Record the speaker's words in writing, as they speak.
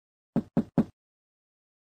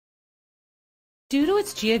Due to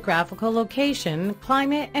its geographical location,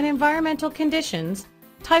 climate, and environmental conditions,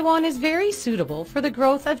 Taiwan is very suitable for the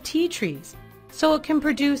growth of tea trees, so it can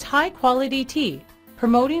produce high-quality tea,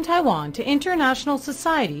 promoting Taiwan to international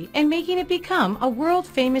society and making it become a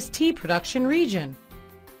world-famous tea production region.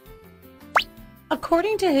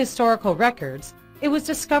 According to historical records, it was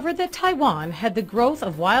discovered that Taiwan had the growth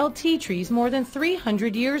of wild tea trees more than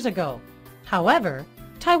 300 years ago. However,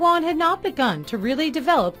 Taiwan had not begun to really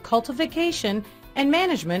develop cultivation and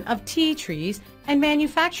management of tea trees and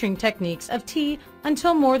manufacturing techniques of tea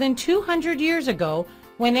until more than 200 years ago,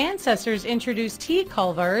 when ancestors introduced tea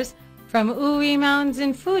cultivars from Ui Mountains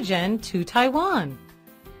in Fujian to Taiwan.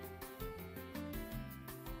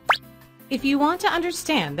 If you want to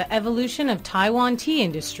understand the evolution of Taiwan tea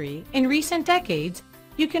industry in recent decades,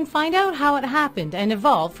 you can find out how it happened and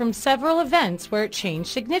evolved from several events where it changed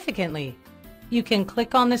significantly. You can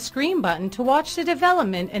click on the screen button to watch the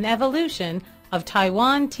development and evolution of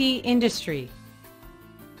Taiwan tea industry.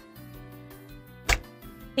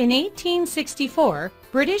 In 1864,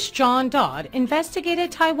 British John Dodd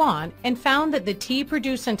investigated Taiwan and found that the tea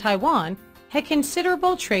produced in Taiwan had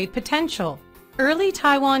considerable trade potential. Early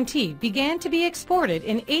Taiwan tea began to be exported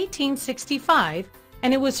in 1865,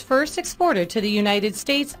 and it was first exported to the United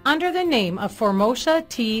States under the name of Formosa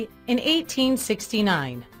tea in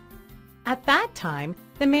 1869. At that time,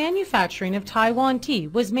 the manufacturing of Taiwan tea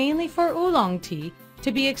was mainly for oolong tea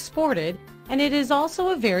to be exported, and it is also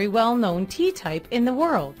a very well-known tea type in the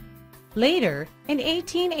world. Later, in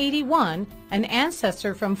 1881, an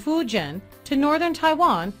ancestor from Fujian to northern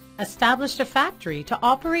Taiwan established a factory to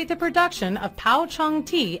operate the production of Pao Chong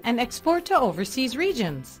tea and export to overseas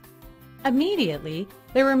regions. Immediately,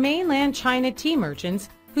 there were mainland China tea merchants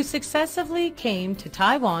who successively came to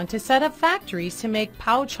Taiwan to set up factories to make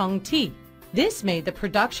Pao Chong tea. This made the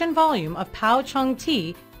production volume of Pao Chong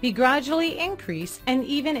tea be gradually increased and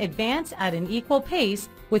even advance at an equal pace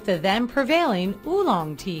with the then prevailing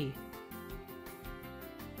oolong tea.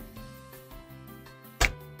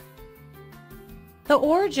 The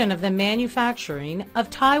origin of the manufacturing of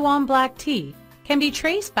Taiwan black tea can be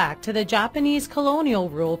traced back to the Japanese colonial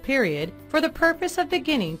rule period for the purpose of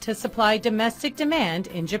beginning to supply domestic demand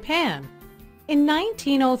in Japan. In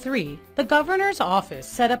 1903, the governor's office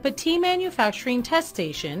set up a tea manufacturing test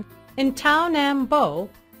station in Tao Nam Bo,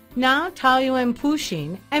 now Taoyuan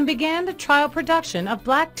Puxing, and began the trial production of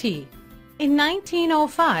black tea. In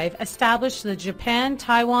 1905, established the Japan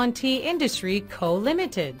Taiwan Tea Industry Co.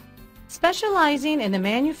 Limited, specializing in the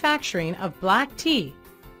manufacturing of black tea.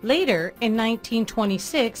 Later, in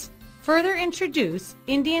 1926, further introduced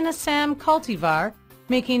Indian Assam cultivar,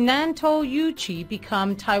 making Nantou Yuchi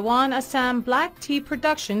become Taiwan Assam Black Tea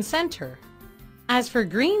Production Center. As for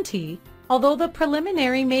green tea, although the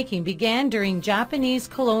preliminary making began during Japanese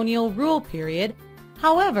colonial rule period,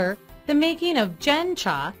 however, the making of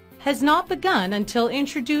gencha has not begun until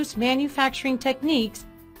introduced manufacturing techniques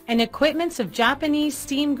and equipments of Japanese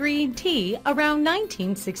steam green tea around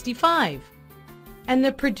 1965. And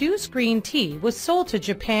the produced green tea was sold to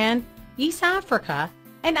Japan, East Africa,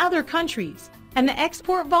 and other countries, and the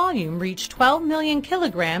export volume reached 12 million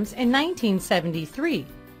kilograms in 1973,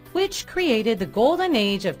 which created the golden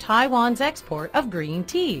age of Taiwan's export of green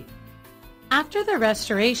tea. After the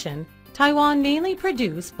restoration, Taiwan mainly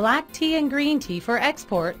produced black tea and green tea for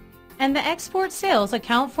export, and the export sales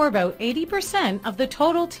account for about 80% of the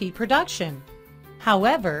total tea production.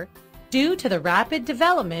 However, due to the rapid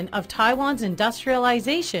development of Taiwan's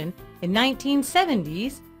industrialization in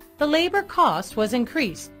 1970s, the labor cost was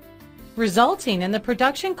increased, resulting in the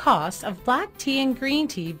production cost of black tea and green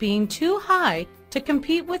tea being too high to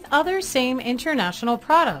compete with other same international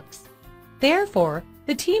products. Therefore,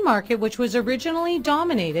 the tea market, which was originally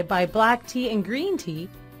dominated by black tea and green tea,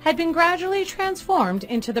 had been gradually transformed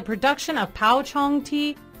into the production of Pao Chong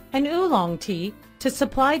tea and oolong tea to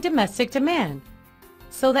supply domestic demand.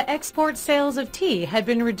 So the export sales of tea had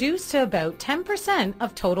been reduced to about 10%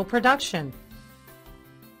 of total production.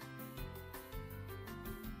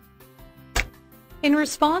 In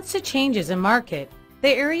response to changes in market, the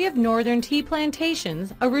area of northern tea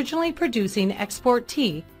plantations originally producing export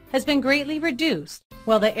tea has been greatly reduced,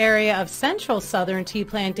 while the area of central southern tea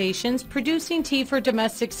plantations producing tea for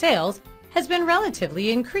domestic sales has been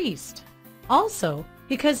relatively increased. Also,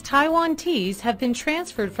 because Taiwan teas have been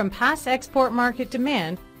transferred from past export market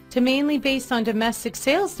demand to mainly based on domestic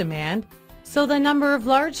sales demand, so the number of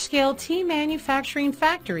large-scale tea manufacturing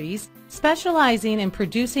factories specializing in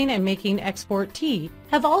producing and making export tea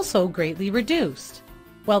have also greatly reduced,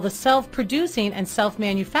 while the self-producing and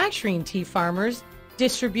self-manufacturing tea farmers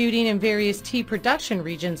distributing in various tea production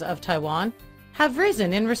regions of Taiwan have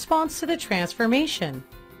risen in response to the transformation.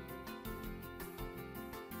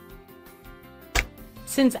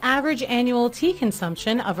 Since average annual tea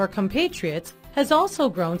consumption of our compatriots has also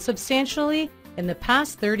grown substantially in the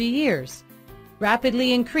past 30 years,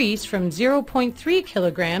 rapidly increased from 0.3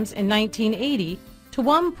 kilograms in 1980 to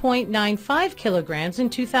 1.95 kilograms in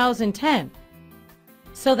 2010,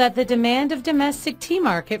 so that the demand of domestic tea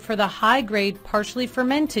market for the high-grade partially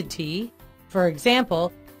fermented tea, for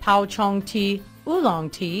example, Pao Chong tea, oolong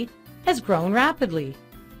tea, has grown rapidly.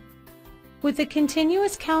 With the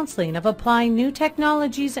continuous counseling of applying new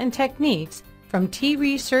technologies and techniques from Tea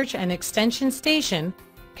Research and Extension Station,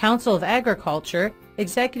 Council of Agriculture,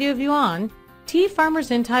 Executive Yuan, tea farmers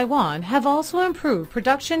in Taiwan have also improved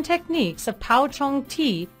production techniques of Pao Chong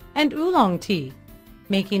tea and oolong tea,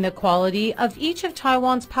 making the quality of each of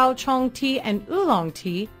Taiwan's Pao Chong tea and oolong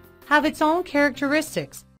tea have its own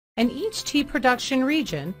characteristics, and each tea production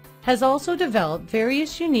region has also developed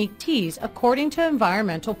various unique teas according to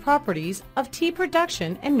environmental properties of tea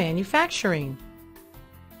production and manufacturing.